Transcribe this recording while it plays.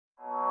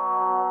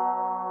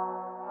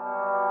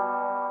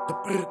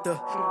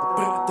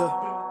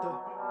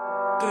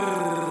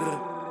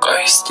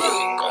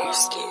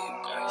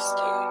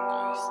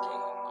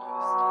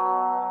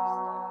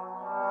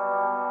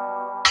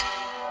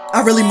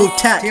I really move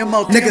tack.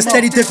 Niggas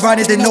steady dick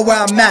riding, they know where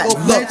I'm at.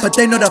 Look, but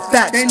they know the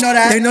facts. They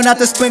know not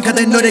to sprint cause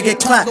they know they get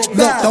clapped.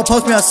 Look, don't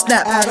post me on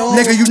Snap.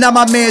 Nigga, you not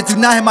my man, do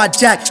not hit my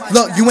jack.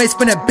 Look, you ain't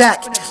spinning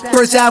back.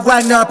 First Ave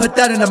Wagner, I put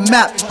that in the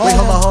map. Wait,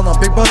 hold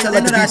on. Big bro said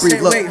let the beat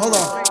breathe. Look. Hold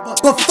on.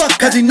 But fuck,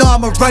 cause you know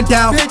I'm a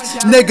rundown.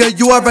 Nigga,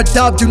 you are a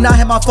dub, do not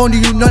hit my phone,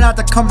 you know not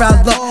to come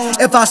round. Look,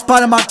 if I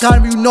spot him, I got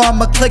him, you know I'm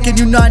a click and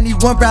you know I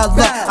need one round.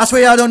 Look, I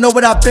swear I don't know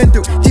what I've been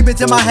through. Demons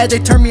in my head, they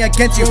turn me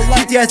against you.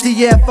 PTSD,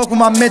 yeah, fuck with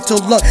my mental.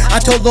 Look, I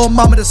told little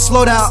mama to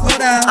slow down.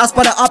 I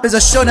spot the up as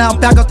a showdown.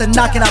 Back off the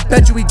knock and I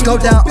bet you we go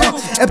down.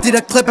 Empty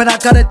the clip and I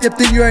gotta dip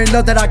in. You already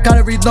know that I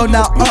gotta reload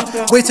now.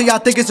 Wait till y'all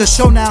think it's a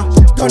show now.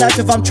 Don't act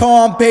if I'm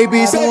throwing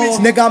babies.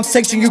 Nigga, I'm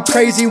sanctioning you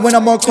crazy. When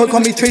I'm on court, call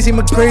me Tracy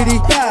McGrady.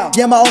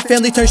 Yeah, my own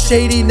family turned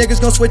shady.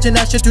 Niggas gon' switch and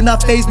that shit do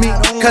not faze me.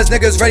 Cause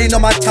niggas ready know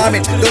my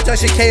timing. Don't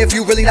touch your K if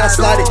you really not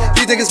sliding.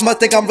 These niggas must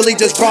think I'm really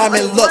just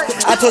rhyming. Look,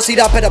 I told C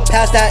I better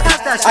pass that.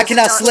 I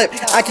cannot slip.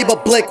 I keep a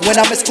blick. When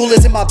I'm in school,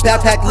 it's in my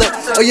backpack. Look,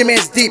 oh your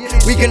man's deep.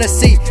 We gonna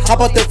see. How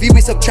about the V?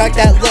 We subtract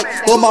that. Look,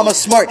 little mama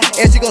smart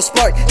and she gon'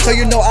 spark. So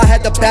you know I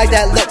had to bag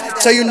that. Look,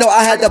 so you know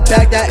I had to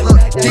bag that.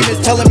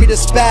 Demons telling me to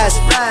spaz.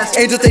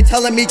 Angels they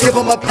telling me give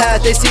them a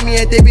pass. They see me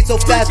and they be so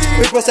fast.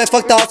 Big bro said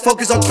fuck the odds,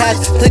 focus on cash.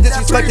 Play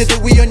disrespected, the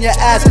we on your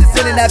ass.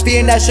 Sending that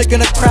V and that shit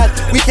gonna crash.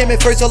 We came in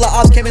first, all the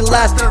ops came in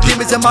last.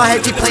 Demons in my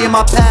head keep playing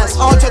my past.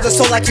 All to the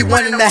soul like he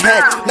went in the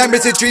head.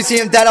 Nightmares and dreams, see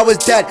him that I was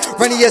dead.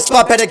 Running your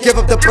spot, better give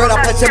up the bird.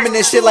 I punch him in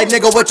this shit like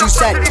nigga what you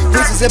said.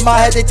 Voices in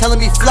my head, they telling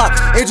me flop.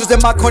 Angels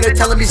in my corner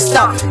telling me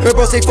stop. Big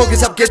bro say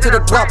focus up, get to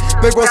the drop.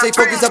 Big bro say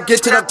focus up,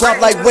 get to the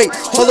drop. Like wait,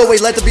 hold on,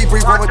 wait, let the beat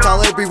breathe one more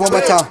time. Let it breathe one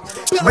more time.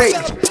 Wait,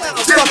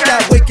 fuck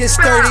that, weight gets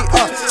 30.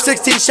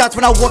 16 shots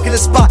when I walk in the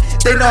spot.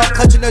 They know I'm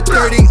clutching the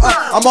 30.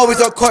 I'm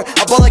always on court.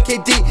 I ball like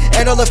KD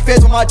and all the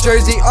fans with my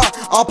jersey.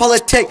 All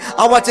politic.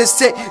 I watch it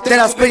sit, then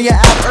I spin your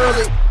app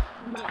early.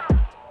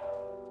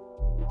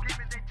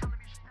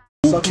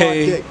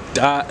 UK,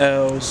 dot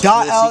L's,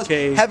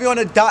 heavy on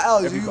the dot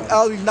L's. You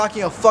L, you knocking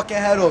your fucking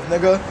head off,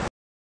 nigga.